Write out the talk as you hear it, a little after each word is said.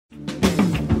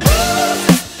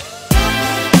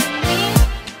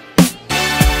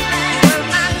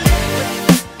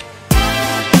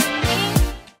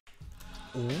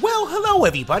Hello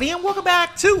everybody and welcome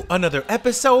back to another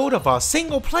episode of our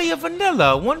single player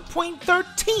vanilla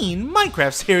 1.13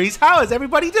 Minecraft series. How is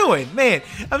everybody doing? Man,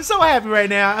 I'm so happy right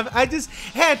now. I just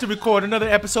had to record another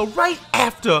episode right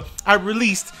after I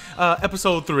released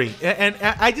episode 3. And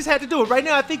I just had to do it. Right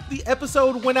now I think the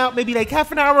episode went out maybe like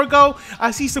half an hour ago. I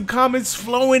see some comments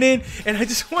flowing in and I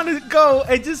just wanted to go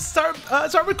and just start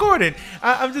recording.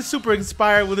 I'm just super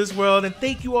inspired with this world, and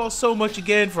thank you all so much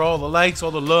again for all the likes,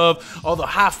 all the love, all the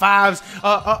high fives.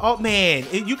 Oh man,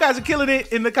 you guys are killing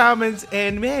it in the comments,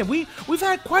 and man, we've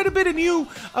had quite a bit of new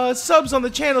subs on the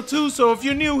channel too. So if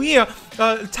you're new here,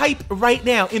 type right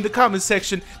now in the comments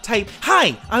section, type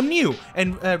 "Hi, I'm new,"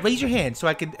 and raise your hand so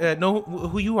I can know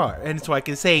who you are, and so I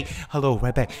can say hello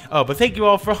right back. But thank you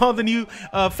all for all the new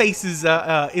faces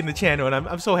in the channel, and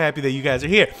I'm so happy that you guys are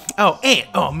here. Oh, and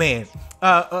oh man.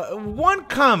 One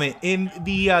comment in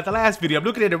the last video, I'm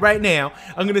looking at it right now.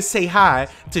 I'm gonna say hi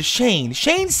to Shane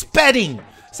Spedding.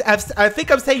 I think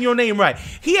I'm saying your name right.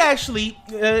 He actually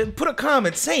put a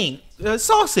comment saying,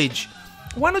 "Sausage,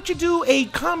 why don't you do a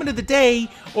comment of the day,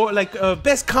 or like a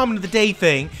best comment of the day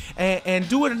thing, and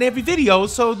do it in every video,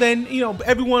 so then, you know,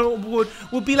 everyone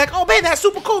would be like, oh man, that's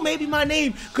super cool. Maybe my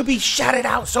name could be shouted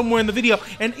out somewhere in the video."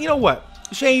 And you know what,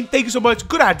 Shane, thank you so much.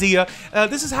 Good idea.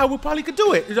 This is how we probably could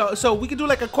do it. So we could do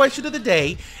like a question of the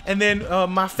day, and then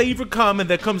my favorite comment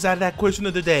that comes out of that question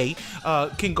of the day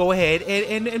can go ahead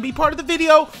and be part of the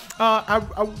video. I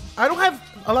don't have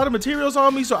a lot of materials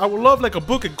on me, so I would love like a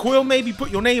book and quill, maybe put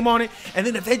your name on it, and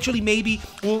then eventually maybe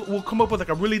we'll come up with like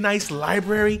a really nice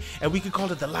library, and we could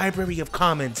call it the Library of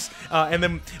Comments. And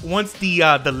then once the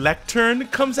lectern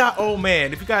comes out, oh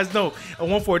man, if you guys know,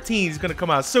 114 is gonna come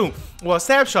out soon. Well,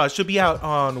 Snapshot should be out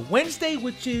on Wednesday,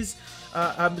 which is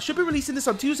I should be releasing this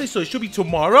on Tuesday, so it should be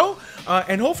tomorrow,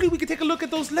 and hopefully we can take a look at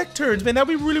those lecterns, man. That'd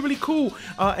be really, really cool.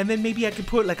 And then maybe I can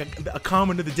put like a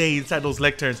comment of the day inside those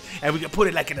lecterns, and we can put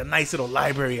it like in a nice little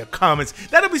library of comments.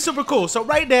 That'll be super cool. So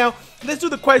right now, let's do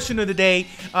the question of the day.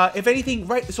 If anything,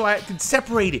 right, so I can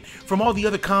separate it from all the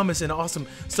other comments and awesome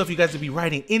stuff you guys will be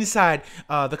writing inside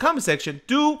the comment section.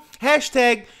 Do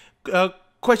hashtag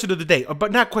question of the day,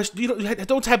 but not question.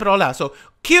 Don't type it all out. So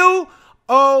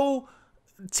QOTD.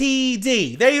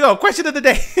 There you go. Question of the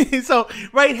day. So,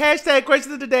 right, hashtag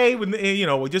question of the day. When you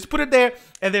know, we just put it there,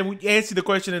 and then we answer the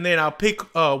question, and then I'll pick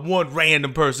one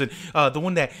random person, the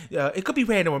one that it could be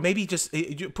random, or maybe just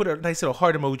you put a nice little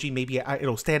heart emoji. Maybe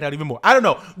it'll stand out even more. I don't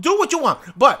know. Do what you want.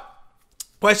 But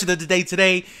question of the day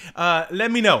today.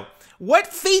 Let me know what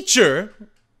feature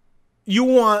you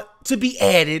want to be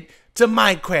added to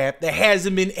Minecraft that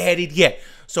hasn't been added yet.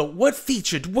 So what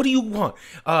feature, what do you want?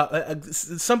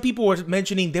 Some people were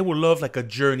mentioning they would love like a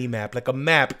journey map, like a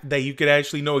map that you could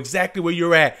actually know exactly where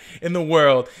you're at in the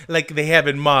world, like they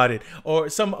haven't modded. Or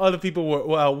some other people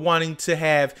were wanting to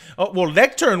have, well,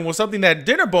 lectern was something that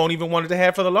Dinnerbone even wanted to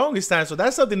have for the longest time. So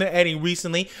that's something they're adding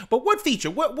recently. But what feature,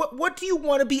 what do you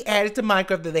want to be added to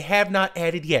Minecraft that they have not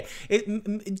added yet?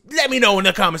 Let me know in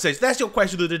the comment section. That's your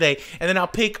question of the day. And then I'll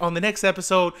pick on the next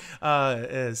episode,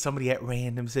 somebody at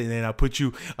random, and then I'll put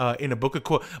you in a book of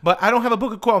quote, but I don't have a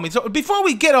book of quote on me. So before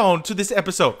we get on to this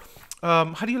episode,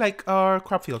 how do you like our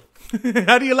crop field?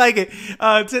 How do you like it?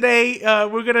 Today,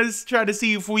 we're gonna try to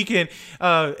see if we can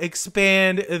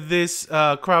expand this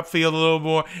crop field a little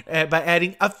more by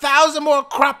adding 1,000 more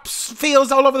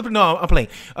fields all over the. No, I'm playing.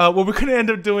 What we're gonna end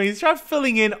up doing is try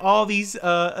filling in all these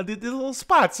little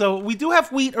spots. So we do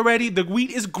have wheat already. The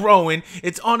wheat is growing.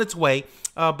 It's on its way.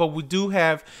 But we do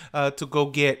have to go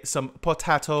get some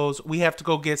potatoes. We have to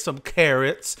go get some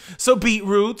carrots, some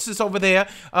beetroots. It's over there.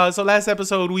 So last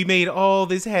episode we made all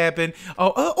this happen.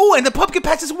 Oh, and the pumpkin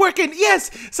patch is working.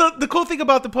 Yes. So the cool thing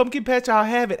about the pumpkin patch, I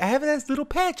have it as little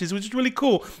patches, which is really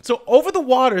cool. So over the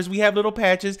waters we have little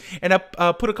patches, and I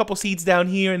put a couple seeds down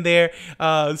here and there.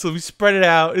 So we spread it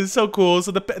out. It's so cool.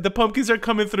 So the pumpkins are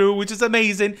coming through, which is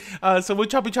amazing. So we'll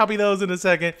choppy those in a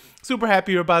second. Super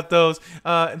happy about those.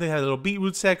 And they have a little beetroot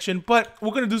section, but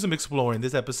we're gonna do some exploring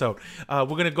this episode. We're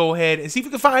gonna go ahead and see if we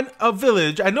can find a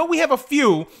village. I know we have a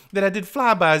few that I did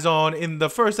flybys on in the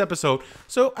first episode,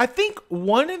 so I think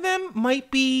one of them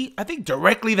might be, I think,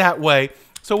 directly that way.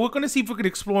 So we're gonna see if we can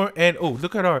explore. And oh,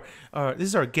 look at our this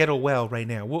is our ghetto well right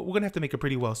now. We're gonna have to make a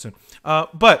pretty well soon.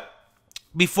 But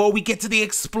before we get to the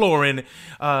exploring,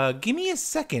 give me a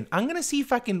second. I'm gonna see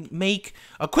if I can make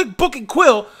a quick book and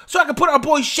quill so I can put our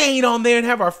boy Shane on there and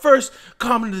have our first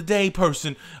comment of the day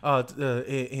person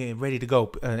ready to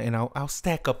go. And I'll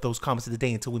stack up those comments of the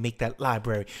day until we make that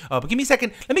library. But give me a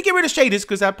second. Let me get rid of shaders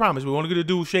because I promise we're only gonna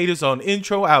do shaders on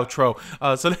intro, outro.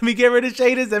 So let me get rid of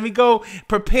shaders. Let me go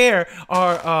prepare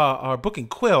our book and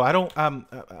quill. I don't.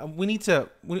 We need to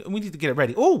get it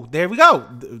ready. Oh, there we go.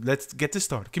 Let's get this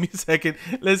started. Give me a second.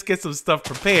 Let's get some stuff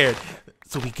prepared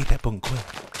so we get that book and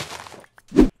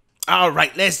quill. All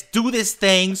right, let's do this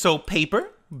thing. So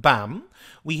paper, bam.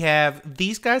 We have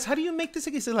these guys. How do you make this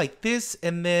again? Is it like this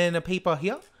and then a paper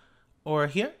here or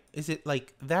here? Is it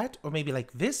like that or maybe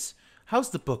like this? How's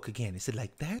the book again? Is it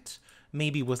like that?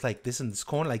 Maybe it was like this in this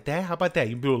corner like that. How about that?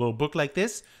 You build a little book like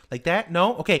this, like that?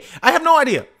 No? Okay, I have no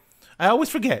idea. I always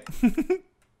forget.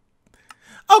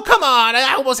 Oh, come on.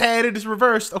 I almost had it. It's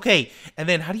reversed. Okay. And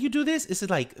then how do you do this? Is it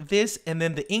like this and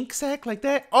then the ink sac like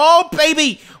that? Oh,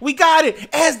 baby. We got it.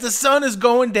 As the sun is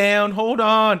going down. Hold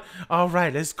on. All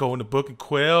right. Let's go in the book and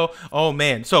quill. Oh,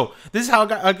 man. So this is how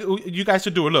you guys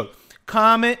should do it. Look.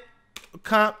 Comment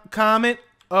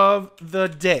of the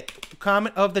day.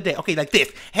 Comment of the day. Okay, like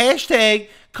this. Hashtag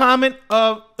comment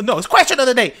of... No, it's question of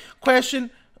the day.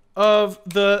 Question of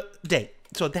the day.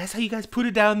 So that's how you guys put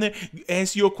it down there. You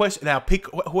answer your question. Now pick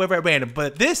whoever at random.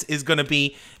 But this is going to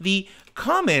be the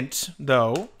comment,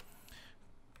 though.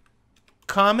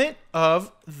 Comment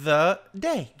of the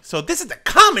day. So this is the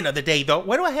comment of the day, though.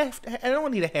 Why do I have to, I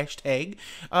don't need a hashtag.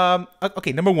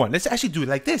 Okay, number one. Let's actually do it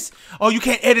like this. Oh, you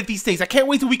can't edit these things. I can't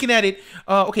wait till we can edit.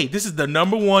 Okay, this is the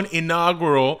number one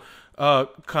inaugural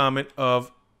comment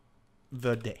of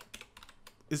the day.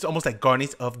 It's almost like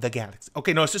Guardians of the Galaxy.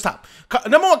 Okay, no, it's just stop.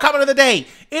 Number one comment of the day.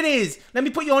 It is, let me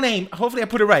put your name. Hopefully I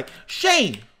put it right.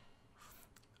 Shane.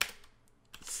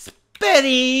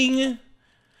 Spitting.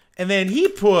 And then he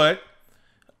put,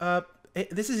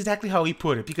 this is exactly how he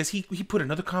put it. Because he put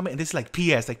another comment and this is like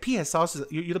PS. Like PS, Sausage,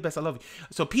 you're the best, I love you.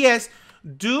 So PS,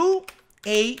 do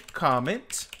a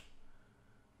comment,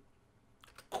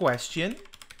 question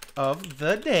of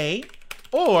the day,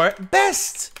 or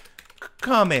best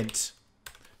comment.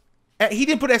 He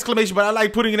didn't put exclamation, but I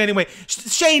like putting it anyway.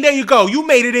 Shane, there you go. You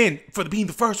made it in for being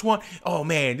the first one. Oh,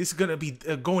 man, this is going to be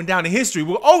going down in history.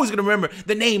 We're always going to remember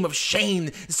the name of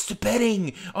Shane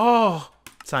Spitting. Oh,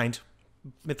 signed.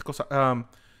 Mythical.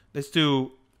 Let's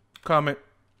do comment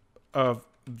of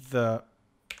the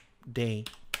day.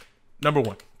 Number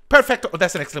one. Perfect. Oh,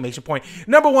 that's an exclamation point.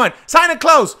 Number one. Sign and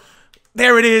close.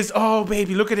 There it is. Oh,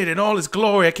 baby, look at it in all its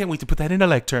glory. I can't wait to put that in a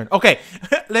lectern. Okay,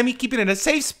 let me keep it in a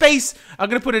safe space. I'm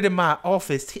going to put it in my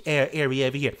office area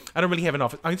over here. I don't really have an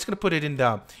office. I'm just going to put it in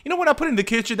the, you know what, I put it in the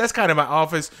kitchen. That's kind of my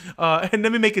office. And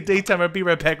let me make it daytime. I'll be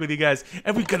right back with you guys.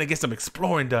 And we're going to get some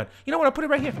exploring done. You know what, I'll put it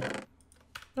right here.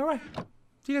 All right.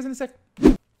 See you guys in a sec.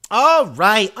 All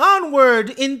right, onward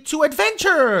into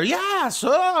adventure. Yeah,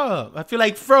 so I feel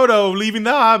like Frodo leaving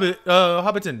the Hobbit,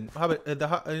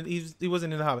 he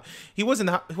wasn't in the Hobbit. He was in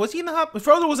the, was he in the Hobbit?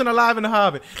 Frodo wasn't alive in the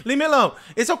Hobbit. Leave me alone.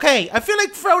 It's okay. I feel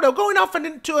like Frodo going off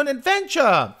into an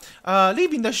adventure,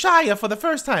 leaving the Shire for the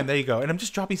first time. There you go. And I'm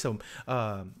just dropping some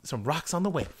rocks on the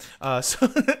way.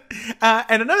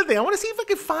 And another thing, I want to see if I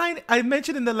can find. I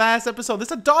mentioned in the last episode,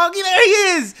 there's a doggy. There he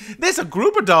is. There's a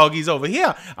group of doggies over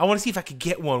here. I want to see if I could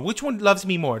get one. Which one loves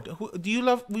me more? Do you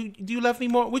love me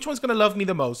more? Which one's gonna love me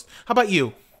the most? How about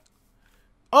you?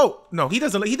 Oh no, he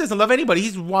doesn't love anybody.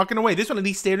 He's walking away. This one at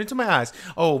least stared into my eyes.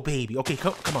 Oh baby. Okay,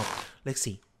 come on. Let's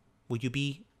see. Will you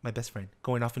be my best friend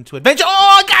going off into adventure?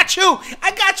 Oh, I got you. I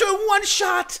got you in one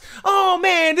shot. Oh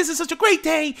man, this is such a great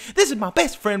day. This is my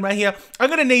best friend right here.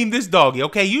 I'm gonna name this doggy.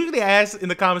 Okay, usually I ask in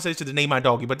the comment section to name my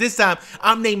doggy, but this time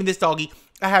I'm naming this doggy.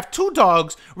 I have two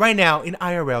dogs right now in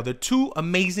IRL. They're two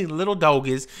amazing little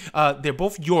doggies. They're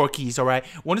both Yorkies, all right?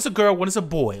 One is a girl, one is a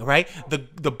boy, all right?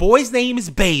 The boy's name is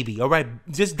Baby, all right?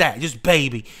 Just that, just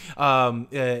Baby.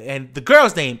 And the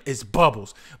girl's name is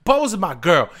Bubbles. Bubbles is my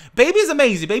girl. Baby is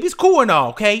amazing. Baby's cool and all,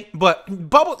 okay? But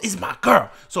Bubbles is my girl.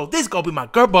 So this is going to be my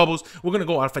girl, Bubbles. We're going to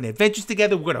go on fun adventures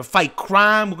together. We're going to fight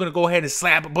crime. We're going to go ahead and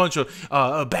slap a bunch of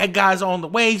bad guys on the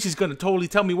way. She's going to totally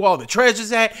tell me where all the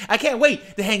treasure's at. I can't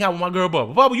wait to hang out with my girl,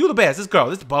 Bubbles. Bubble, you the best. This girl,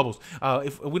 this is Bubbles.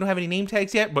 If we don't have any name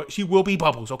tags yet, but she will be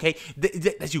Bubbles, okay?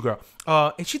 That's you, girl.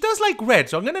 And she does like red,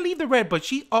 so I'm gonna leave the red, but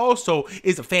she also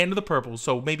is a fan of the purple,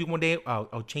 so maybe one day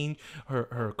I'll change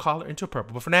her collar into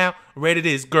purple. But for now, red it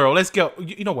is, girl. Let's go.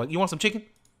 You know what? You want some chicken?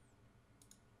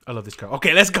 I love this girl.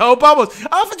 Okay, let's go, Bubbles.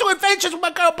 Off into adventures with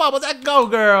my girl, Bubbles. Let's go,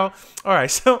 girl. All right,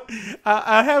 so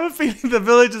I have a feeling the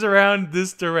village is around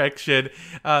this direction.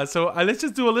 So let's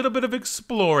just do a little bit of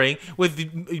exploring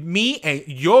with me and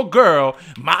your girl,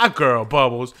 my girl,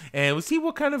 Bubbles, and we'll see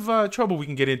what kind of trouble we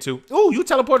can get into. Oh, you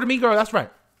teleported me, girl. That's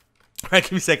right. All right,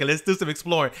 give me a second. Let's do some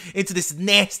exploring into this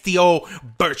nasty old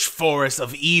birch forest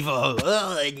of evil.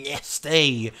 Ugh,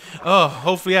 nasty. Oh,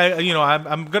 hopefully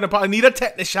I'm gonna probably need a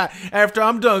tetanus shot after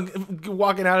I'm done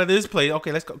walking out of this place.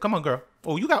 Okay, let's go. Come on, girl.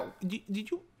 Oh, did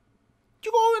you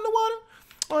go in the water?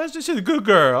 Oh, that's just a good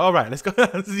girl. All right, let's go.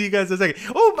 See you guys in a second.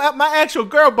 Oh, my actual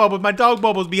girl Bubbles, my dog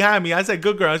Bubbles behind me. I said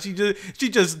good girl. She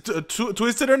just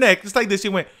twisted her neck just like this. She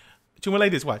went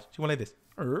like this. Watch. She went like this.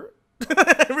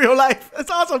 Real life. That's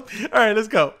awesome. All right, let's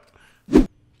go.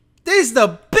 This is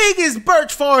the biggest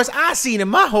birch forest I've seen in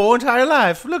my whole entire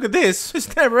life. Look at this.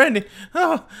 It's never ending.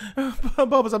 Oh,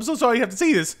 Bubbles, I'm so sorry you have to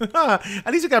see this.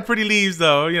 At least you got pretty leaves,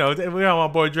 though. You know, we're on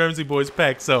my boy Jermsy Boy's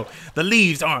pack, so the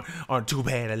leaves aren't too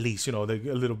bad. At least, you know,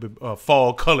 they're a little bit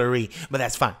fall colory, but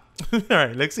that's fine. All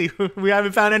right, let's see. We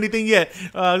haven't found anything yet.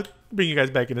 Bring you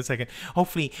guys back in a second.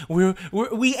 Hopefully,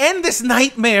 we end this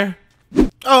nightmare.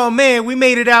 Oh man, we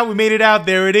made it out. We made it out.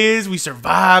 There it is. We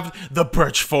survived the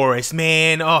birch forest,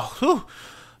 man. Oh, whew.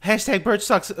 Hashtag birch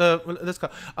sucks. Let's go.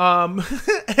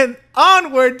 And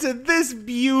onward to this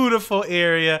beautiful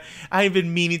area. I've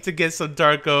been meaning to get some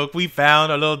dark oak. We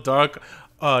found a little dark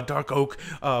oak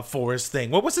forest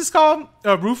thing. What was this called?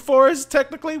 Roof forest,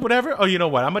 technically, whatever. Oh, you know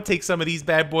what? I'm gonna take some of these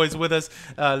bad boys with us.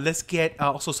 Let's get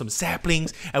also some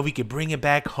saplings, and we can bring it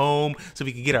back home so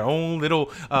we can get our own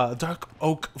little dark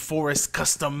oak forest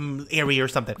custom area or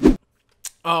something.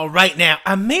 All right, now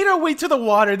I made our way to the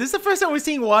water. This is the first time we're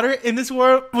seeing water in this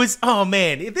world. Oh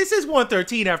man, if this is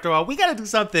 113 after all, we gotta do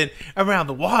something around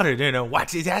the water. You know,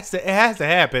 watch it. It has to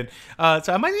happen.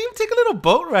 So I might even take a little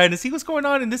boat ride and see what's going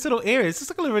on in this little area. This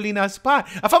is like a really nice spot.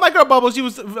 I found my girl Bubbles. She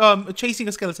was chasing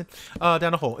a skeleton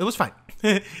down a hole. It was fine.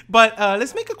 But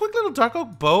let's make a quick little dark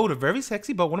oak boat, a very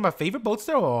sexy boat, one of my favorite boats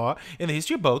there are in the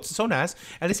history of boats. It's so nice.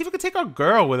 And let's see if we can take our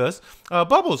girl with us.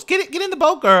 Bubbles, get in the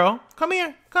boat, girl. Come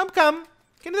here. Come.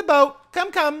 Get in the boat. Come.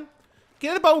 Get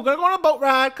in the boat. We're gonna go on a boat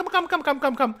ride. Come. Get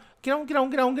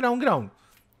on.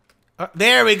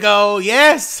 There we go.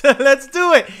 Yes. Let's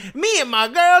do it. Me and my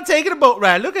girl taking a boat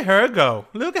ride. Look at her go.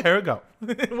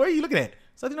 Where are you looking at?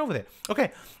 Something over there.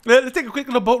 Okay. Let's take a quick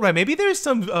little boat ride. Maybe there's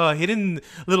some hidden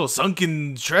little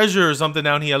sunken treasure or something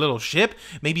down here. A little ship.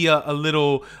 Maybe a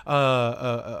little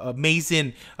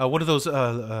amazing what are those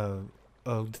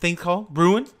thing called?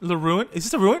 Ruin? A little ruin? Is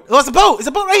this a ruin? Oh, it's a boat! It's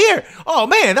a boat right here! Oh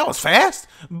man, that was fast!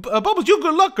 Bubbles, you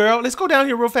good luck, girl. Let's go down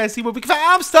here real fast, see what we can find.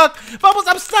 I'm stuck! Bubbles,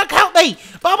 I'm stuck! Help me!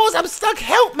 Bubbles, I'm stuck!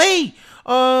 Help me!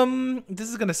 This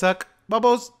is gonna suck.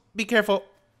 Bubbles, be careful.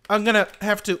 I might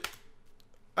have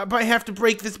to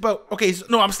break this boat. Okay,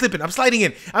 no, I'm slipping. I'm sliding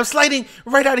in. I'm sliding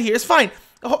right out of here. It's fine.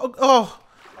 Oh,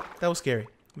 that was scary.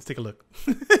 Let's take a look.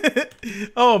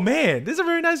 Oh man, this is a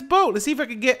very nice boat. Let's see if I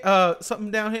can get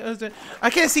something down here. I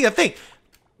can't see a thing.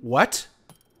 What?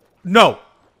 No.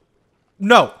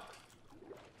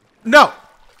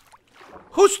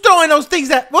 Who's throwing those things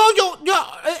at? Well,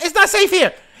 it's not safe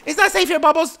here. It's not safe here,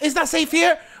 Bubbles. It's not safe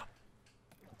here.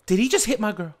 Did he just hit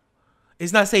my girl?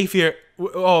 It's not safe here.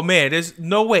 Oh man, there's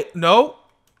no way. No,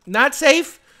 not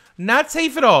safe. Not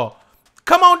safe at all.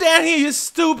 Come on down here, you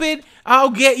stupid. I'll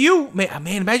get you. Man,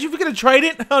 imagine if we could have tried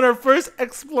it on our first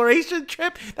exploration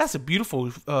trip. That's a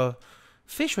beautiful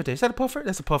fish right there. Is that a puffer?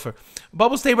 That's a puffer.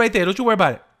 Bubbles, stay right there. Don't you worry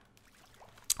about it.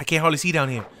 I can't hardly see down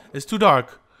here. It's too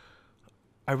dark.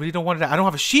 I really don't want to. I don't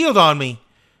have a shield on me.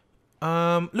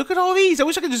 Look at all these. I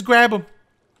wish I could just grab them.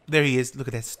 There he is. Look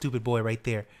at that stupid boy right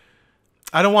there.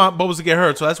 I don't want Bubbles to get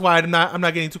hurt, so that's why I'm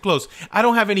not getting too close. I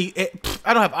don't have any.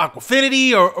 I don't have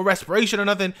aquafinity or respiration or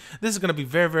nothing. This is gonna be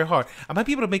very, very hard. I might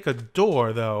be able to make a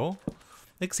door though.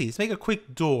 Let's see. Let's make a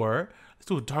quick door. Let's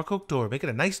do a dark oak door. Make it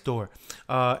a nice door.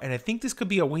 And I think this could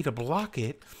be a way to block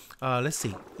it. Let's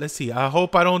see. Let's see. I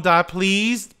hope I don't die.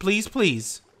 Please, please,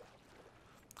 please.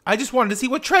 I just wanted to see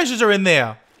what treasures are in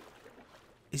there.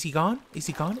 Is he gone? Is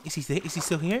he gone? Is he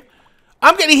still here?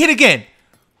 I'm getting hit again.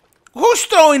 Who's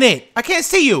throwing it? I can't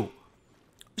see you.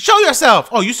 Show yourself.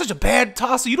 Oh, you're such a bad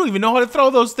tosser. You don't even know how to throw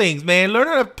those things, man. Learn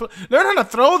how to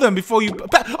throw them before you.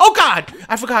 Oh God!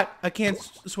 I forgot. I can't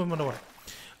swim underwater.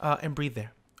 And breathe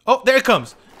there. Oh, there it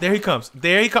comes. There he comes.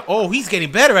 There he comes. Oh, he's getting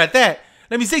better at that.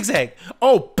 Let me zigzag.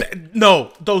 Oh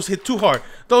no, those hit too hard.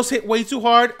 Those hit way too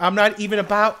hard. I'm not even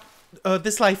about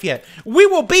this life yet. We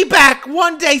will be back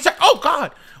one day. Oh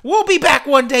God, we'll be back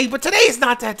one day, but today is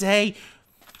not that day.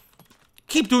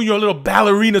 Keep doing your little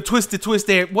ballerina twisted twist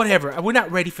there. Whatever. We're not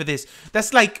ready for this.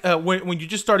 That's like when you're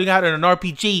just starting out in an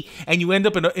RPG and you end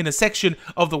up in a section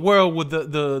of the world where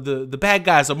the bad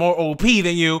guys are more OP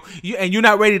than you and you're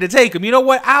not ready to take them. You know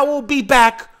what? I will be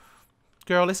back.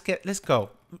 Girl, let's go.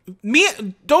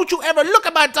 Don't you ever look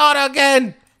at my daughter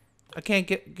again. I can't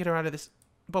get her out of this.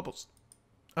 Bubbles.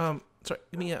 Sorry.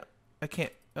 Give me a. I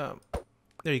can't.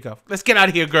 There you go. Let's get out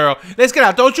of here, girl. Let's get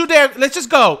out. Don't you dare. Let's just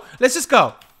go. Let's just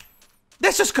go.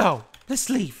 Let's just go.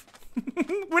 Let's leave.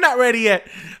 We're not ready yet.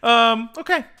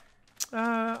 Okay.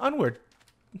 Onward.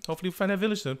 Hopefully we find that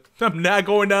village soon. I'm not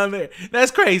going down there.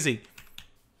 That's crazy.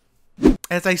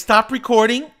 As I stopped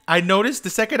recording, I noticed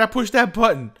the second I pushed that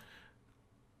button.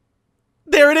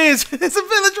 There it is. It's a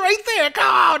village right there.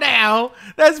 Come on now.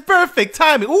 That's perfect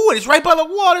timing. Ooh, and it's right by the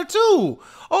water too.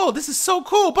 Oh, this is so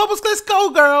cool. Bubbles, let's go,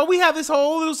 girl. We have this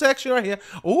whole little section right here.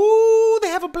 Ooh, they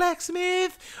have a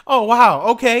blacksmith. Oh, wow.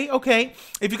 Okay.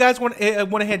 If you guys want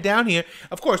to head down here,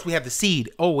 of course, we have the seed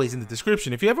always in the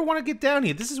description. If you ever want to get down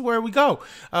here, this is where we go.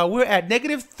 We're at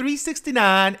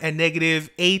 -369 and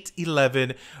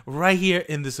 -811 right here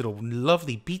in this little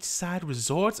lovely beachside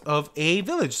resort of a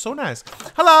village. So nice.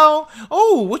 Hello.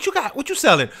 Oh, what you got? What you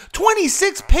selling?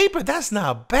 26 paper. That's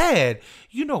not bad.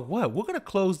 You know what? We're going to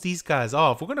close these guys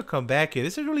off. We're going to come back here.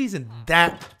 This really isn't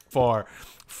that far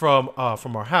from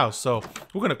our house. So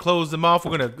we're going to close them off.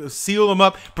 We're going to seal them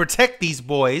up, protect these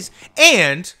boys.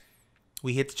 And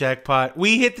we hit the jackpot.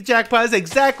 We hit the jackpot. That's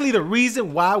exactly the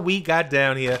reason why we got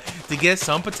down here, to get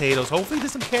some potatoes. Hopefully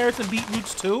there's some carrots and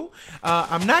beetroots too.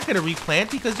 I'm not going to replant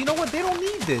because you know what? They don't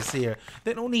need this here.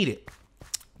 They don't need it.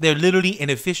 They're literally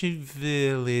an efficient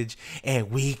village,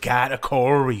 and we got a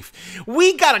coral reef.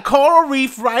 We got a coral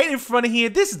reef right in front of here.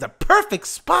 This is the perfect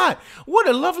spot. What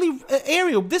a lovely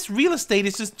area. This real estate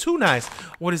is just too nice.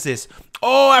 What is this?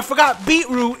 Oh, I forgot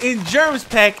beetroot in Germs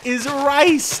pack is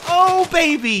rice. Oh,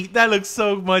 baby. That looks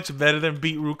so much better than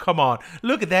beetroot. Come on.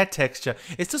 Look at that texture.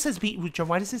 It still says beetroot, John.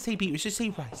 Why does it say beetroot? It should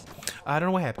say rice. I don't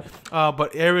know what happened.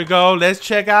 But here we go. Let's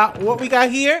check out what we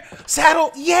got here.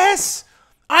 Saddle. Yes.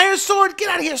 Iron sword, get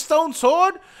out of here, stone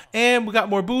sword. And we got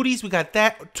more booties. We got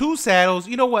that, 2 saddles.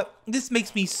 You know what? This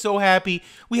makes me so happy.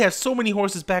 We have so many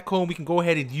horses back home. We can go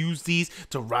ahead and use these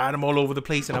to ride them all over the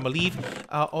place. And I'm going to leave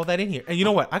all that in here. And you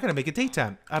know what? I got to make it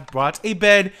daytime. I brought a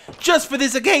bed just for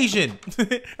this occasion. All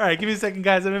right, give me a second,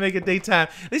 guys. I'm going to make it daytime.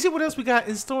 Let's see what else we got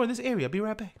in store in this area. I'll be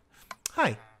right back.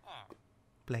 Hi,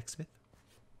 blacksmith.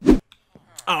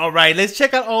 All right, let's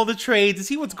check out all the trades and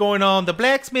see what's going on. The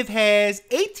blacksmith has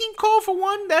 18 coal for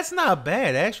 1. That's not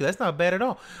bad, actually. That's not bad at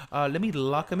all. Let me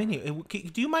lock him in here.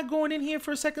 Do you mind going in here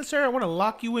for a second, sir? I want to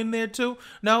lock you in there, too.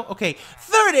 No? Okay.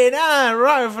 39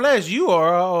 rotten flesh. You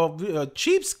are a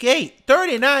cheapskate.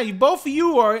 39. Both of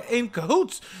you are in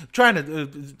cahoots trying to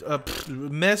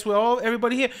mess with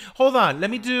everybody here. Hold on. Let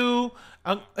me do...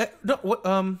 no, what,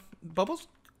 Bubbles?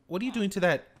 What are you doing to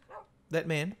that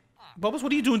man? Bubbles,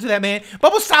 what are you doing to that man?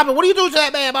 Bubbles, stop it! What are you doing to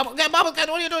that man? Bubbles, what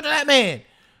are you doing to that man?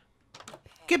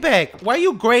 Get back! Why are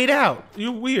you grayed out?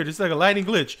 You're weird. It's like a lightning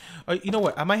glitch. You know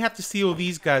what? I might have to seal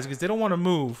these guys because they don't want to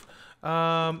move.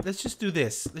 Let's just do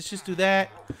this. Let's just do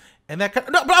that. And that kind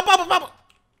of... No,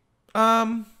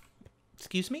 Bubbles!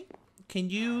 Excuse me? Can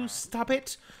you stop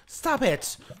it? Stop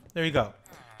it! There you go.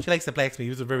 She likes the blacksmith. He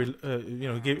was a very, you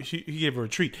know, he gave her a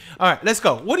treat. All right, let's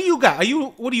go. What do you got?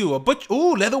 What are you, a butcher?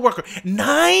 Ooh, leather worker.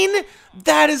 9?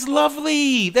 That is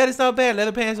lovely. That is not bad.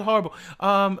 Leather pants are horrible.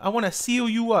 I want to seal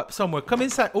you up somewhere. Come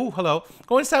inside. Oh, hello.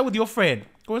 Go inside with your friend.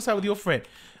 Go inside with your friend.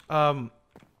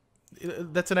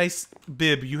 That's a nice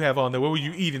bib you have on there. What were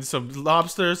you eating? Some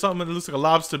lobster or something? It looks like a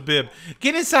lobster bib.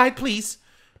 Get inside, please.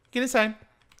 Get inside.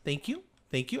 Thank you.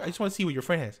 Thank you. I just want to see what your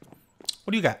friend has.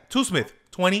 What do you got? Toolsmith.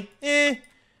 20.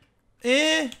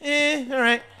 All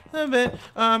right. Not bad.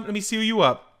 Let me seal you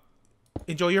up.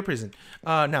 Enjoy your prison.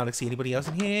 Now let's see anybody else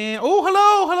in here. Oh,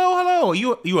 hello.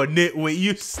 You a nitwit.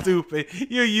 You stupid.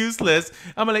 You're useless.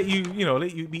 I'm gonna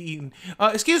let you be eaten.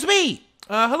 Excuse me.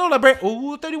 Hello, librarian.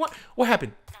 Oh, 31. What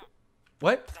happened?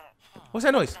 What? What's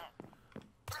that noise?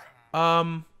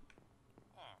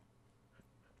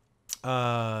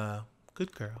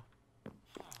 Good girl.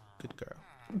 Good girl.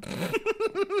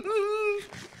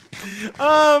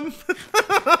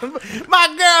 My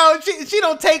girl, she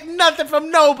don't take nothing from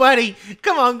nobody.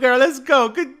 Come on, girl, let's go.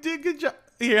 Good job.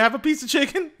 Here, have a piece of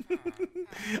chicken.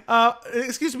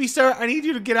 Excuse me, sir. I need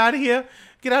you to get out of here.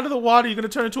 Get out of the water. You're gonna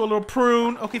turn into a little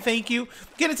prune. Okay, thank you.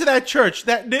 Get into that church.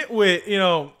 That nitwit, you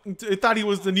know, thought he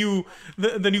was the new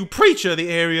preacher of the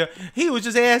area. He was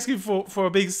just asking for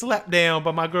a big slap down by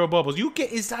my girl Bubbles. You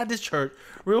get inside this church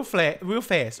real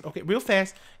fast. Okay, real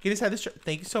fast. Get inside this church.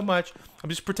 Thank you so much. I'm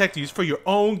just protecting you. It's for your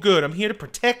own good. I'm here to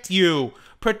protect you.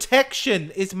 Protection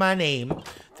is my name.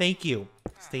 Thank you.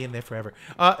 Stay in there forever.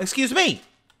 Excuse me.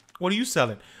 What are you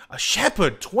selling? A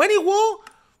shepherd, 20 wool?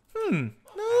 No,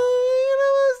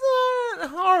 it's not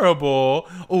horrible.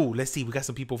 Oh, let's see. We got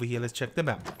some people over here. Let's check them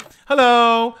out.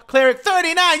 Hello, Cleric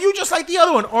 39. You just like the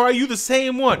other one, or are you the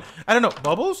same one? I don't know.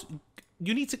 Bubbles,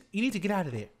 you need to get out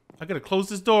of there. I gotta close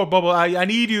this door, Bubble. I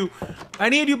need you. I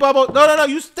need you, Bubble. No.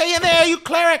 You stay in there, you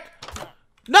Cleric.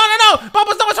 No.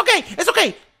 Bubbles, no, it's okay. It's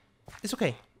okay. It's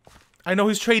okay. I know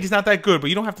his trade is not that good, but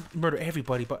you don't have to murder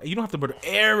everybody. But you don't have to murder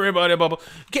everybody, Bubble.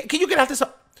 Can you get out this?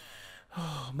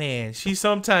 Oh man, she's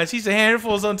a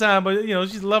handful sometimes, but you know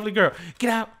she's a lovely girl. Get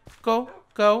out. Go.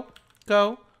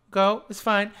 It's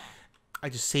fine. I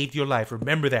just saved your life.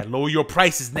 Remember that. Lower your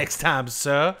prices next time,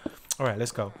 sir. All right,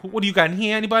 let's go. What do you got in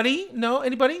here? Anybody? No?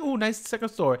 Anybody? Oh, nice second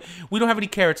story. We don't have any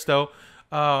carrots though.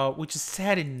 Which has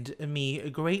saddened me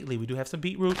greatly. We do have some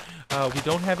beetroot. We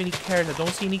don't have any carrots. I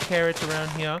don't see any carrots around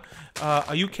here.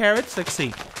 Are you carrots? Let's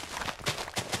see.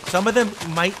 Some of them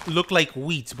might look like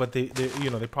wheat, but they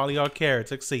probably are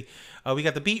carrots. Let's see. We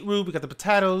got the beetroot. We got the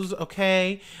potatoes.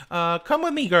 Okay. Come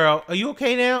with me, girl. Are you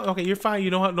okay now? Okay, you're fine.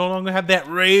 You no longer have that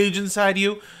rage inside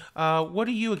you. What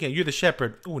are you again? You're the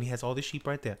shepherd. Oh, and he has all the sheep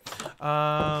right there.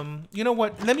 You know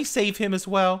what? Let me save him as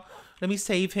well. Let me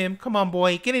save him. Come on,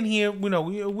 boy. Get in here. You know,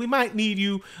 we might need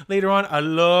you later on. I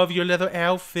love your leather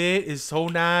outfit. It's so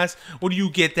nice. Where do you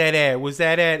get that at? Was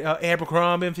that at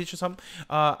Abercrombie and Fitch or something?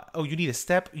 Oh, you need a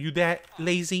step? You that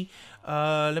lazy?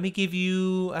 Let me give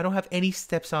you... I don't have any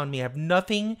steps on me. I have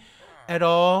nothing at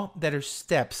all that are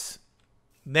steps.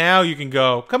 Now you can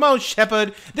go. Come on,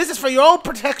 shepherd. This is for your own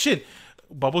protection.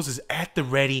 Bubbles is at the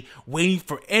ready, waiting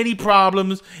for any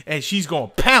problems, and she's going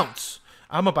to pounce.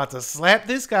 I'm about to slap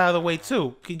this guy out of the way,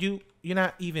 too. You're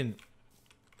not even...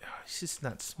 Oh, it's just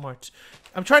not smart.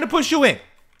 I'm trying to push you in.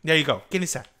 There you go. Get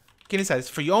inside. Get inside. It's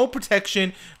for your own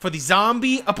protection, for the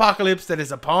zombie apocalypse that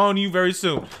is upon you very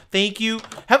soon. Thank you.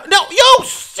 No, you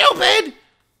stupid!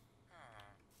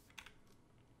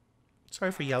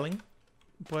 Sorry for yelling.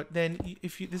 But then,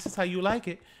 if this is how you like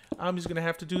it, I'm just going to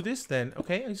have to do this then,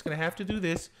 okay? I'm just going to have to do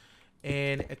this.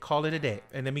 And call it a day.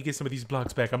 And let me get some of these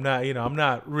blocks back. I'm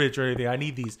not rich or anything. I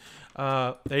need these.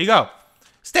 There you go.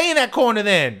 Stay in that corner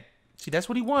then. See, that's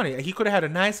what he wanted. He could have had a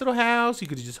nice little house. He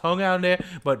could have just hung out in there.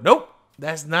 But nope.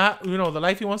 That's not, the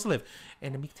life he wants to live.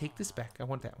 And let me take this back. I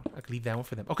want that one. I can leave that one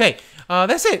for them. Okay.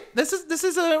 That's it. This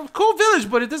is a cool village,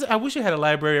 but it doesn't. I wish it had a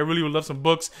library. I really would love some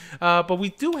books. But we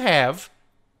do have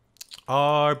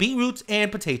our beetroots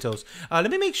and potatoes.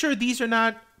 Let me make sure these are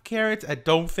not carrots. I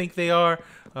don't think they are.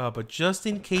 But just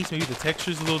in case, maybe the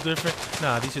texture is a little different.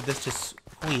 Nah, that's just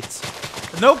wheat.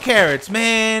 No carrots,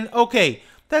 man. Okay,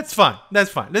 that's fine. That's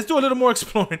fine. Let's do a little more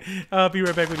exploring. I'll be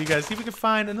right back with you guys. See if we can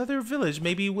find another village,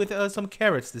 maybe with some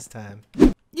carrots this time.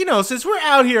 You know, since we're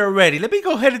out here already, let me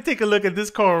go ahead and take a look at this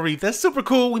coral reef. That's super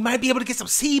cool. We might be able to get some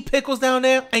sea pickles down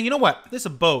there. And you know what? There's a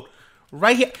boat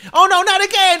right here. Oh, no, not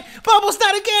again. Bubbles,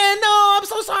 not again. No, I'm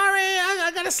so sorry.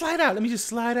 I got to slide out. Let me just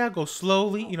slide out, go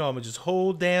slowly. I'm going to just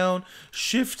hold down,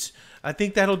 shift. I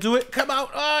think that'll do it. Come out.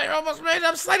 Oh, I almost made it.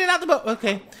 I'm sliding out the boat.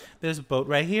 Okay, there's a boat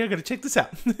right here. Got to check this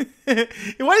out.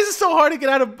 Why is it so hard to get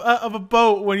out of a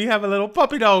boat when you have a little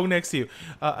puppy dog next to you?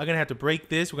 I'm going to have to break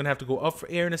this. We're going to have to go up for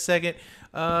air in a second.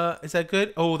 Is that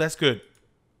good? Oh, that's good.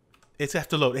 It has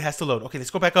to load. It has to load. Okay, let's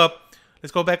go back up.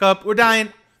 Let's go back up. We're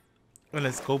dying. And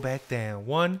let's go back down.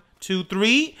 1, 2,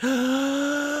 3. All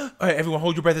right, everyone,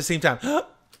 hold your breath at the same time.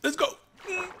 Let's go.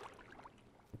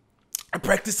 I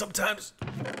practice sometimes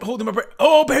holding my breath.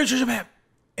 Oh, berry treasure map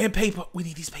and paper. We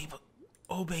need these paper.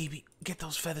 Oh, baby, get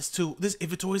those feathers too. This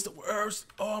inventory is the worst.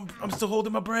 Oh, I'm still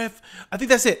holding my breath. I think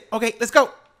that's it. Okay, let's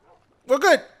go. We're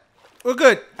good. We're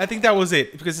good. I think that was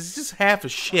it because it's just half a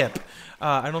ship.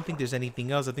 I don't think there's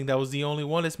anything else. I think that was the only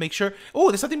one. Let's make sure.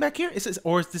 Oh, there's something back here.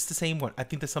 Or is this the same one? I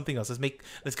think there's something else.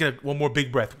 Let's get one more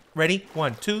big breath. Ready?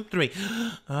 1, 2, 3.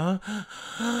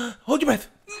 Hold your breath.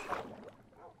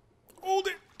 Hold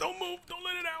it. Don't move. Don't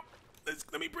let it out.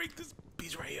 Let me break this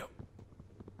piece right here.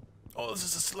 Oh, this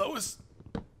is the slowest.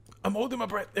 I'm holding my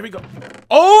breath. There we go.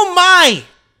 Oh my!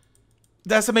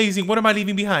 That's amazing. What am I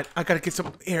leaving behind? I gotta get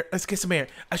some air. Let's get some air.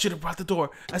 I should have brought the door.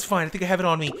 That's fine. I think I have it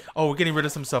on me. Oh, we're getting rid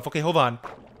of some stuff. Okay, hold on.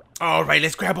 All right,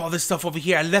 let's grab all this stuff over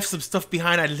here. I left some stuff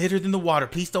behind. I littered in the water.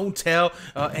 Please don't tell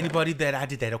anybody that I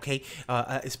did that, okay?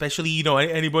 Especially, you know,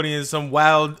 anybody in some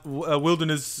wild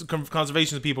wilderness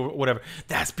conservation people or whatever.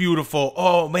 That's beautiful.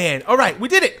 Oh, man. All right, we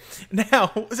did it.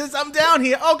 Now, since I'm down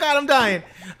here, oh, God, I'm dying.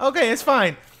 Okay, it's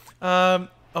fine.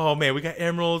 Oh, man, we got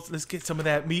emeralds. Let's get some of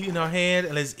that meat in our hand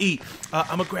and let's eat. I'm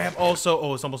going to grab also...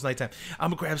 Oh, it's almost nighttime. I'm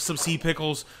going to grab some sea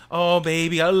pickles. Oh,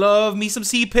 baby, I love me some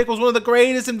sea pickles. One of the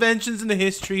greatest inventions in the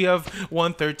history of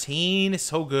 113. It's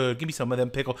so good. Give me some of them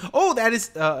pickles. Oh, that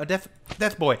is a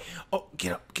death boy. Oh,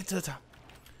 get up. Get to the top.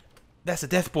 That's a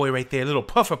death boy right there. Little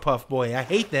puffer puff boy. I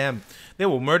hate them. They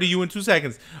will murder you in 2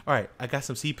 seconds. All right, I got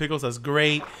some sea pickles. That's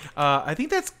great. I think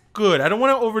that's good. I don't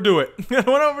want to overdo it. I don't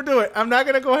want to overdo it. I'm not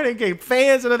going to go ahead and get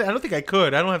fans or nothing. I don't think I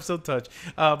could. I don't have silk touch.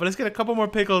 But let's get a couple more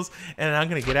pickles, and I'm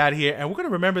going to get out of here. And we're going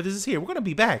to remember this is here. We're going to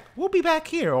be back. We'll be back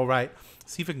here, all right.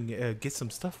 See if we can get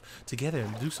some stuff together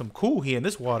and do some cool here in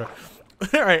this water.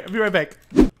 All right, I'll be right back.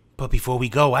 But before we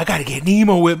go, I got to get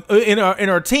Nemo in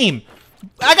our team.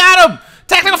 I got him!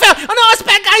 Technical fail! Oh no, it's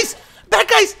bad guys! Bad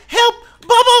guys! Help!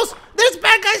 Bubbles! There's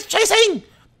bad guys chasing!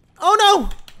 Oh no!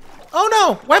 Oh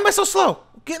no! Why am I so slow?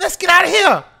 Let's get out of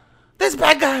here! There's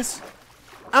bad guys!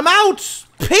 I'm out!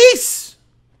 Peace!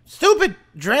 Stupid!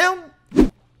 Drown!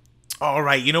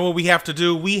 Alright, you know what we have to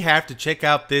do? We have to check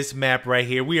out this map right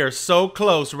here. We are so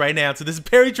close right now to this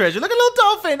buried treasure. Look at little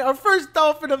dolphin! Our first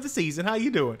dolphin of the season. How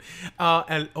you doing?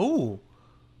 Ooh,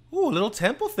 a little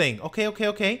temple thing.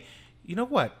 Okay. You know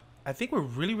what? I think we're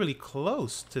really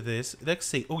close to this. Let's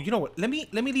see. Oh, you know what? Let me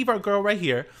leave our girl right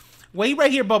here. Wait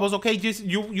right here, Bubbles. Okay, just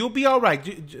you'll be all right.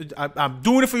 I'm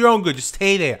doing it for your own good. Just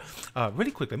stay there. Really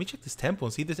quick. Let me check this temple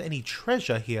and see if there's any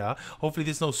treasure here. Hopefully,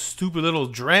 there's no stupid little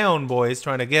drowned boys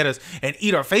trying to get us and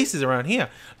eat our faces around here.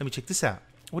 Let me check this out.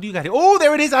 What do you got here? Oh,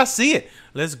 there it is. I see it.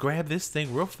 Let's grab this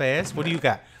thing real fast. What do you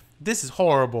got? This is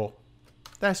horrible.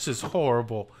 That's just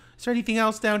horrible. Is there anything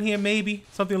else down here, maybe?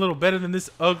 Something a little better than this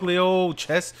ugly old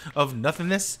chest of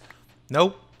nothingness?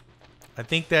 Nope. I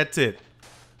think that's it.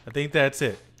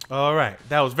 All right.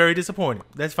 That was very disappointing.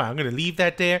 That's fine. I'm going to leave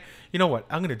that there. You know what?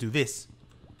 I'm going to do this.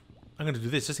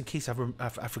 Just in case I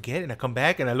forget and I come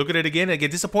back and I look at it again and I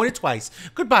get disappointed twice.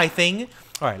 Goodbye, thing.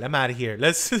 All right. I'm out of here.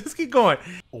 Let's keep going.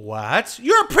 What?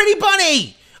 You're a pretty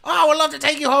bunny. Oh, I would love to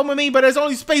take you home with me, but there's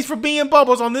only space for me and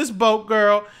Bubbles on this boat,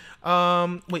 girl.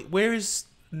 Wait, where is...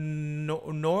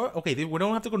 north? Okay, we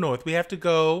don't have to go north. We have to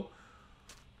go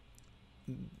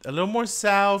a little more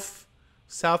southwest.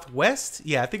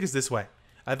 Yeah, I think it's this way.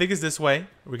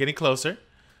 We're getting closer.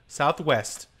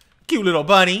 Southwest. Cute little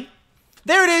bunny.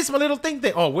 There it is, my little thing.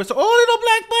 Oh, little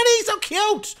black bunny, so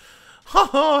cute.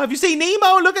 Oh, have you seen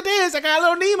Nemo? Look at this. I got a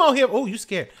little Nemo here. Oh, you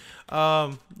scared.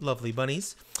 Lovely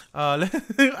bunnies.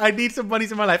 I need some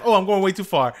bunnies in my life. Oh, I'm going way too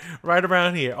far. Right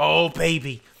around here. Oh,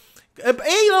 baby. Hey,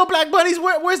 little black bunnies,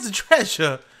 where's the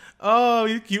treasure? Oh,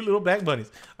 you cute little black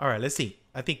bunnies. All right, let's see.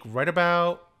 I think right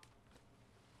about...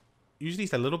 Usually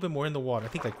it's a little bit more in the water. I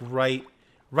think like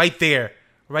right there.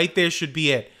 Right there should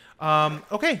be it.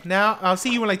 Okay, now I'll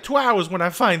see you in like 2 hours when I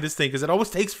find this thing, because it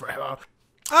always takes forever.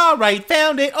 All right,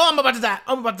 found it. Oh, I'm about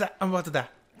to die.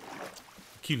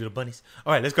 Cute little bunnies.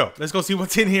 All right, let's go. Let's go see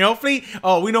what's in here. Hopefully...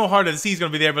 Oh, we know Heart of the Sea is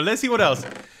going to be there, but let's see what else.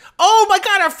 Oh my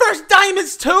god, our first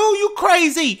diamonds too? You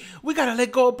crazy. We gotta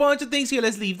let go of a bunch of things here.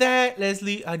 Let's leave that.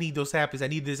 I need those saplings. I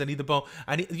need this. I need the bone.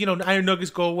 I need, the iron nuggets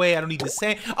go away. I don't need the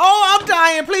sand. Oh, I'm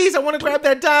dying. Please, I want to grab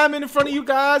that diamond in front of you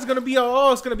guys. It's gonna be,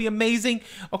 it's gonna be amazing.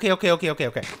 Okay.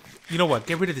 You know what?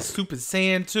 Get rid of this stupid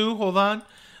sand too. Hold on.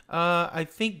 I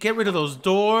think get rid of those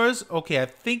doors. Okay, I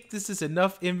think this is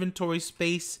enough inventory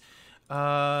space.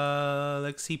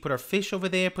 Let's see, put our fish over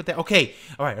there, put that. Okay,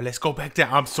 all right, let's go back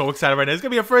down. I'm so excited right now. It's gonna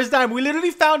be our first time. We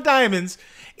literally found diamonds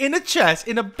in a chest,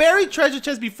 in a buried treasure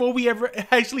chest before we ever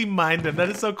actually mined them. That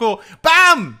is so cool.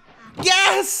 Bam!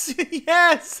 Yes!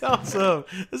 Yes! Awesome.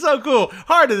 That's so cool.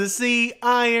 Heart of the Sea,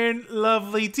 iron,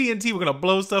 lovely. TNT, we're gonna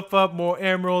blow stuff up, more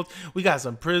emeralds. We got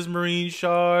some prismarine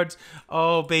shards.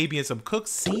 Oh, baby, and some cooked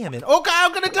salmon. Oh, God,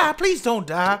 I'm gonna die. Please don't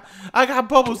die. I got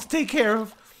Bubbles to take care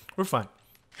of. We're fine.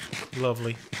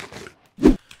 Lovely.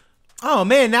 Oh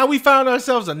man, now we found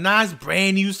ourselves a nice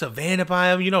brand new savanna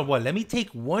biome. You know what? Let me take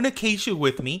one acacia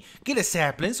with me, get a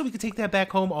sapling so we can take that back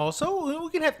home also.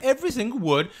 We can have every single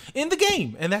wood in the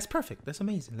game. And that's perfect. That's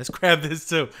amazing. Let's grab this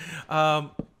too.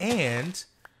 And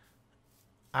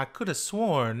I could have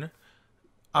sworn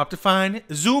Optifine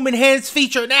zoom enhance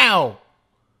feature now.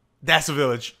 That's a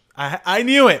village. I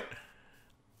knew it.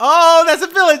 Oh, that's a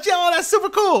village. Yo, that's super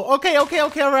cool. Okay. All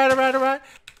right.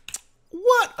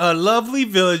 What a lovely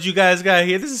village you guys got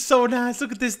here. This is so nice.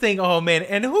 Look at this thing. Oh, man.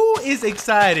 And who is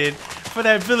excited for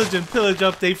that village and pillage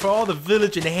update, for all the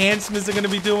village enhancements they're going to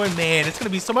be doing. Man, it's going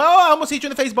to be so much. Oh, I almost hit you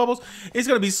in the face, Bubbles. It's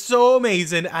going to be so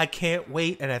amazing. I can't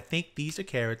wait. And I think these are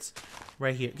carrots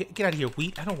right here. Get out of here,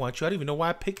 wheat. I don't want you. I don't even know why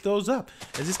I picked those up.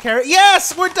 Is this carrot?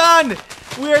 Yes, we're done.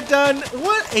 We're done.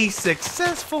 What a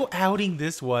successful outing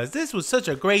this was. This was such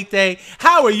a great day.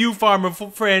 How are you, farmer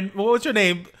friend? What's your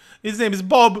name? His name is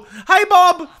Bob. Hi,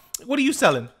 Bob. What are you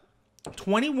selling?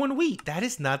 21 wheat. That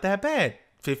is not that bad.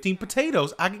 15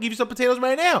 potatoes. I can give you some potatoes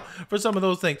right now for some of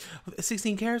those things.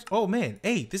 16 carrots. Oh, man.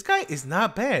 Hey, this guy is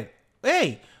not bad.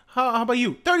 Hey, how about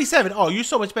you? 37. Oh, you're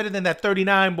so much better than that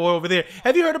 39 boy over there.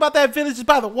 Have you heard about that village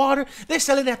by the water? They're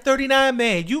selling that 39,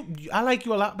 man. I like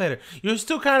you a lot better. You're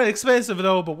still kind of expensive,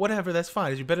 though, but whatever. That's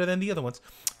fine. You're better than the other ones.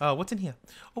 What's in here?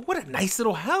 Oh, what a nice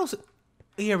little house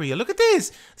area. Look at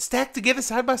this. Stacked together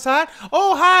side by side.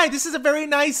 Oh, hi. This is a very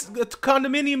nice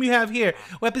condominium you have here.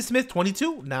 Weaponsmith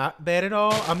 22. Not bad at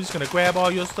all. I'm just going to grab all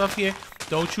your stuff here.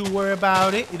 Don't you worry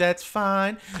about it. That's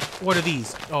fine. What are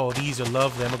these? Oh, these are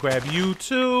lovely. I'm going to grab you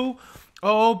too.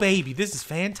 Oh, baby. This is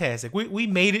fantastic. We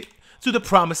made it to the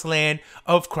promised land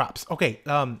of crops. Okay.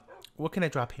 What can I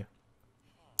drop here?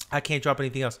 I can't drop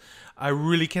anything else. I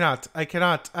really cannot. I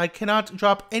cannot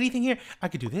drop anything here. I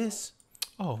could do this.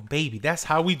 Oh, baby, that's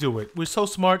how we do it. We're so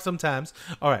smart sometimes.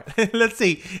 All right, let's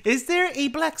see. Is there a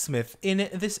blacksmith in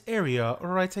this area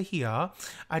right here?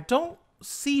 I don't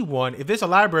see one. If there's a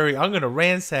library, I'm going to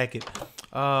ransack it.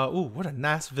 Ooh, what a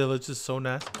nice village. This is so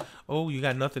nice. Oh, you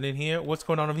got nothing in here? What's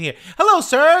going on over here? Hello,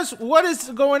 sirs. What is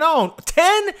going on?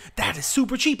 10? That is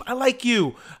super cheap. I like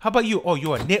you. How about you? Oh,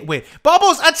 you're a nitwit.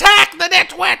 Bubbles, attack the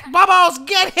nitwit. Bubbles,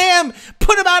 get him.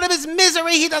 Put him out of his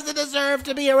misery. He doesn't deserve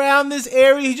to be around this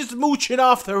area. He's just mooching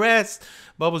off the rest.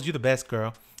 Bubbles, you're the best,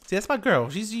 girl. See, that's my girl.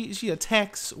 She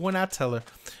attacks when I tell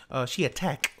her. She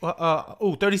attack.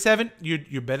 Oh, 37.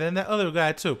 You're better than that other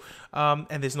guy too.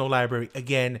 And there's no library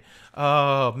again.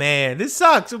 Oh man, this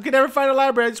sucks. We can never find a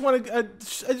library. I just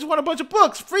want a bunch of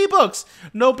books, free books.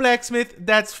 No blacksmith.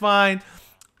 That's fine.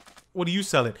 What are you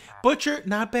selling? Butcher,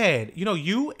 not bad. You know,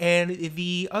 you and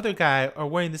the other guy are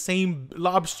wearing the same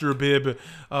lobster bib,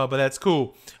 but that's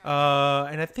cool.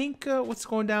 And I think what's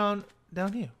going down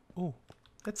here? Oh.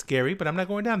 That's scary, but I'm not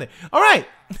going down there. All right.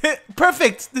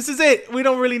 Perfect. This is it. We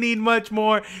don't really need much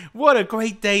more. What a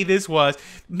great day this was.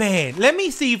 Man, let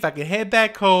me see if I can head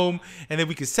back home and then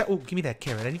we can set. Oh, give me that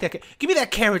carrot. I need that. Give me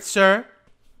that carrot, sir.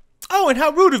 Oh, and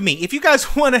how rude of me. If you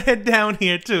guys want to head down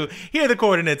here too, here are the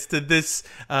coordinates to this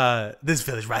this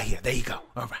village right here. There you go.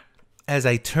 All right. As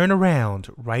I turn around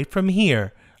right from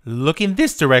here, look in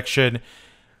this direction,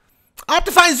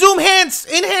 Optifine zoom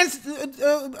enhanced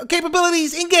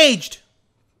capabilities engaged.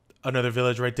 Another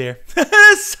village right there.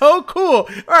 That's so cool.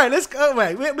 All right, let's go.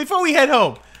 Wait, before we head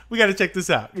home, we got to check this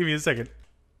out. Give me a second.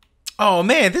 Oh,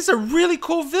 man, this is a really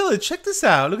cool village. Check this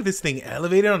out. Look at this thing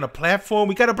elevated on a platform.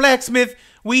 We got a blacksmith.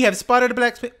 We have spotted a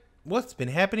blacksmith. What's been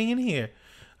happening in here?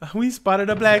 We spotted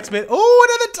a blacksmith. Oh,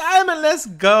 another diamond. Let's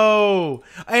go.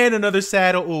 And another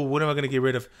saddle. Oh, what am I going to get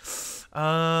rid of?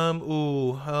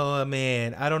 Oh,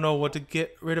 man. I don't know what to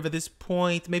get rid of at this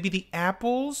point. Maybe the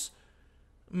apples?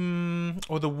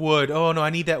 Or the wood. Oh no, I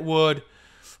need that wood.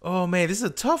 Oh man, this is a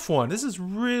tough one. This is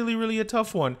really, really a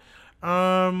tough one.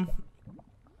 Oh,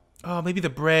 maybe the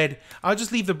bread. I'll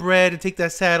just leave the bread and take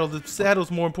that saddle. The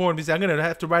saddle's more important because I'm gonna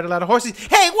have to ride a lot of horses.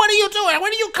 Hey, what are you doing?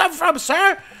 Where did you come from,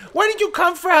 sir? Where did you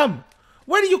come from?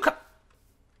 Where did you come?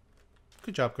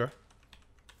 Good job, girl.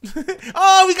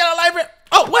 Oh, we got a library.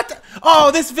 Oh, what the?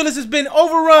 Oh, this village has been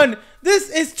overrun. This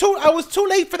is I was too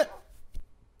late for that.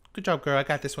 Good job, girl. I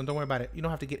got this one. Don't worry about it. You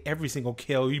don't have to get every single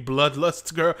kill. You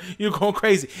bloodlust, girl. You're going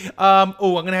crazy. Oh, I'm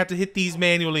going to have to hit these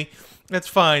manually. That's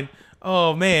fine.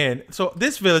 Oh, man. So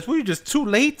this village, we were just too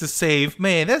late to save.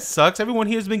 Man, that sucks. Everyone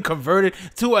here has been converted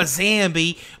to a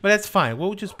zombie. But that's fine.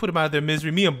 We'll just put them out of their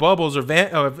misery. Me and Bubbles are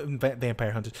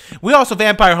vampire hunters. We're also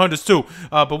vampire hunters, too.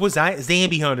 But we're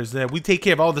zombie hunters. We take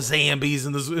care of all the zombies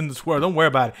in this world. Don't worry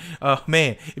about it.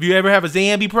 Man, if you ever have a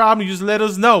zombie problem, you just let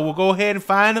us know. We'll go ahead and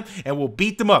find them, and we'll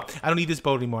beat them up. I don't need this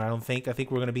boat anymore, I don't think. I think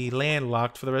we're going to be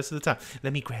landlocked for the rest of the time.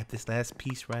 Let me grab this last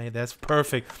piece right here. That's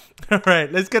perfect. All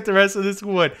right, let's get the rest of this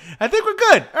wood. I think we're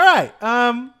good. All right.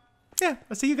 Yeah,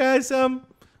 I'll see you guys when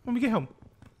we get home.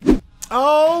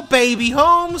 Oh, baby,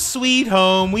 home sweet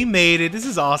home. We made it. This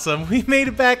is awesome. We made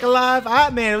it back alive.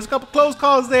 Man, it was a couple close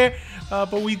calls there,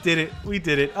 but we did it. We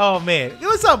did it. Oh, man.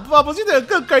 What's up, Bubbles? You did a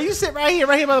good girl. You sit right here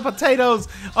by the potatoes.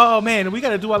 Oh, man, we got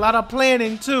to do a lot of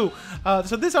planning, too.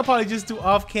 So this I'll probably just do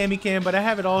off cam, but I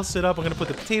have it all set up. I'm going to put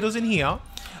the potatoes in here.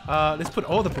 Let's put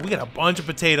all we got a bunch of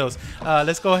potatoes.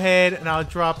 Let's go ahead and I'll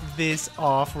drop this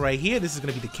off right here. This is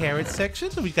gonna be the carrot section.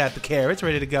 So we got the carrots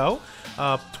ready to go.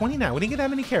 29. We didn't get that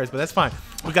many carrots, but that's fine.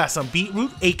 We got some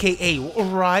beetroot, aka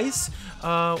rice,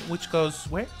 which goes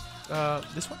where?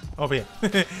 This one over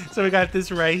here. So we got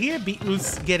this right here.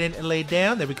 Beetroots getting laid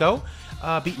down. There we go.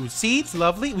 Beetroot seeds,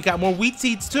 lovely. We got more wheat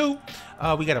seeds too.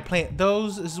 We gotta plant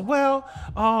those as well.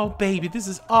 Oh baby, this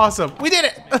is awesome. We did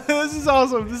it. This is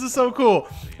awesome. This is so cool.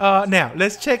 Now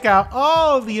let's check out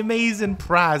all the amazing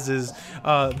prizes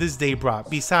this day brought.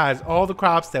 Besides all the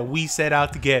crops that we set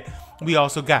out to get, we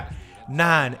also got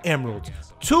 9 emeralds,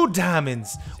 2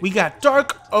 diamonds. We got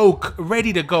dark oak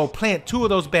ready to go. Plant 2 of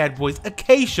those bad boys.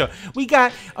 Acacia. We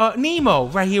got Nemo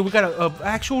right here. We got a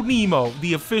actual Nemo,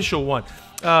 the official one.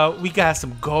 We got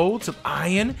some gold, some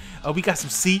iron. We got some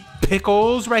sea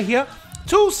pickles right here.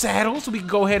 2 saddles, so we can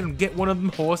go ahead and get one of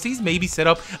them horses. Maybe set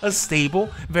up a stable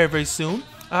very, very soon.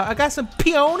 I got some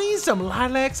peonies, some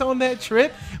lilacs on that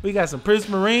trip. We got some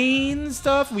prismarine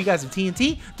stuff. We got some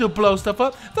TNT to blow stuff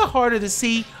up. The heart of the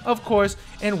sea, of course.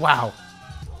 And wow,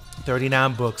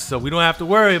 39 books, so we don't have to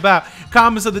worry about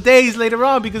comments of the days later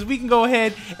on, because we can go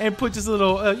ahead and put just a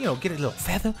little, you know, get a little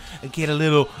feather, get a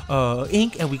little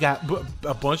ink, and we got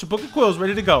a bunch of book of quills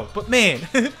ready to go. But man,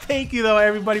 thank you though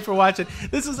everybody for watching.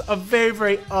 This is a very,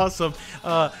 very awesome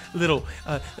little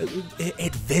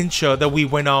adventure that we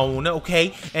went on,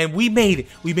 okay? And we made it.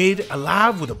 We made it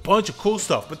alive with a bunch of cool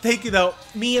stuff. But thank you though.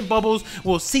 Me and Bubbles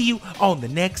will see you on the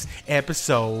next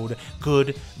episode.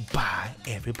 Goodbye,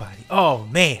 everybody. Oh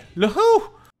man.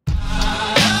 Woohoo!